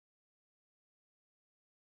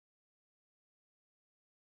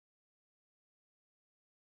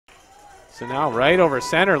So now right over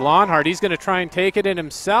center, Lonhart, he's going to try and take it in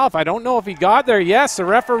himself. I don't know if he got there. Yes, the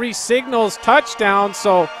referee signals touchdown,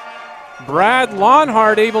 so Brad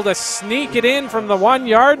Lonhart able to sneak it in from the 1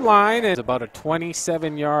 yard line. It's about a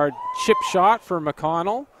 27-yard chip shot for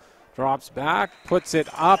McConnell. Drops back, puts it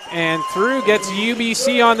up and through, gets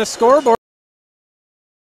UBC on the scoreboard.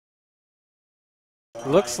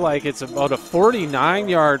 Looks like it's about a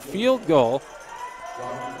 49-yard field goal.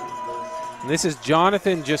 And this is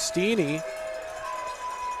Jonathan Giustini.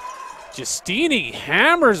 Giustini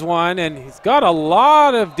hammers one, and he's got a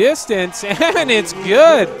lot of distance, and it's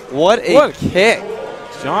good. What a kick.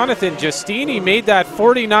 Jonathan Giustini made that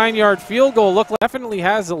 49-yard field goal look like definitely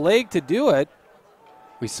has a leg to do it.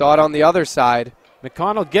 We saw it on the other side.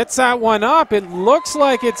 McConnell gets that one up. It looks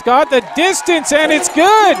like it's got the distance, and it's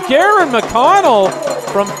good. Garen McConnell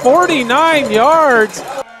from 49 yards.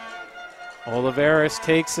 Oliveris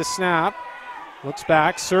takes the snap, looks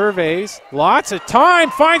back, surveys, lots of time,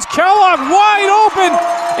 finds Kellogg wide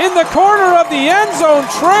open in the corner of the end zone.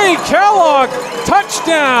 Trey Kellogg,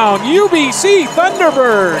 touchdown, UBC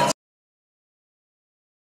Thunderbirds.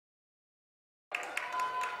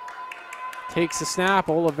 Takes the snap,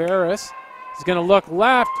 Oliveris. He's going to look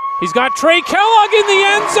left. He's got Trey Kellogg in the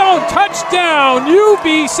end zone. Touchdown,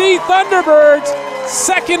 UBC Thunderbirds.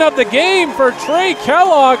 Second of the game for Trey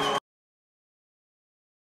Kellogg.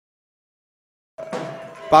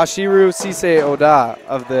 Bashiru Sise Oda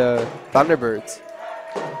of the Thunderbirds.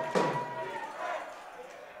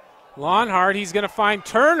 Lonhart, he's going to find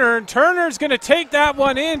Turner, and Turner's going to take that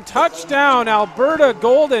one in. Touchdown, Alberta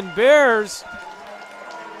Golden Bears.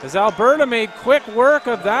 As Alberta made quick work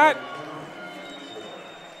of that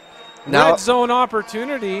red zone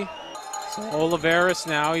opportunity. So Oliveris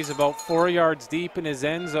now, he's about 4 yards deep in his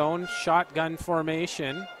end zone, shotgun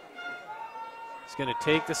formation. He's going to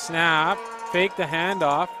take the snap, fake the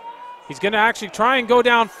handoff. He's going to actually try and go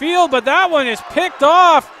downfield, but that one is picked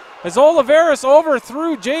off as Oliveris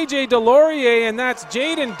overthrew J.J. Delorier, and that's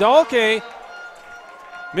Jaden Dalke.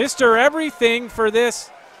 Mr. Everything for this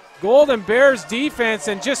Golden Bears defense,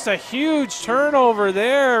 and just a huge turnover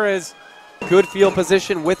there as good field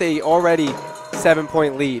position with a already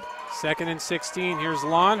 7-point lead. 2nd and 16. Here's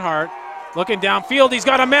Lonhart looking downfield. He's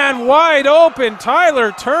got a man wide open,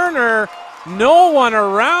 Tyler Turner. No one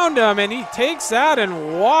around him, and he takes that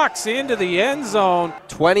and walks into the end zone.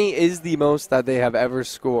 20 is the most that they have ever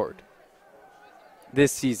scored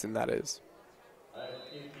this season, that is.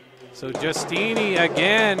 So Giustini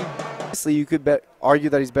again. Obviously, you could argue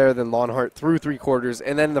that he's better than Lonhart through 3 quarters,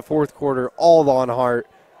 and then in the 4th quarter, all Lonhart.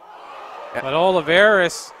 But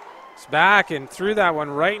Oliveris is back and threw that one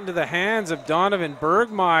right into the hands of Donovan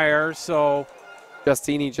Bergmeyer. So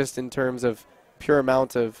Giustini, just in terms of pure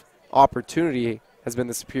amount of opportunity, has been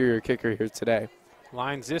the superior kicker here today.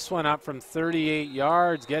 Lines this one up from 38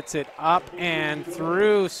 yards, gets it up and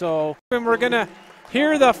through. So we're going to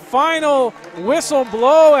hear the final whistle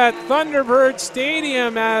blow at Thunderbird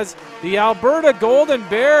Stadium as the Alberta Golden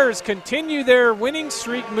Bears continue their winning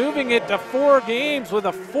streak, moving it to 4 games with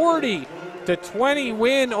a 40-20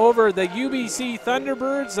 win over the UBC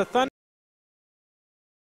Thunderbirds. The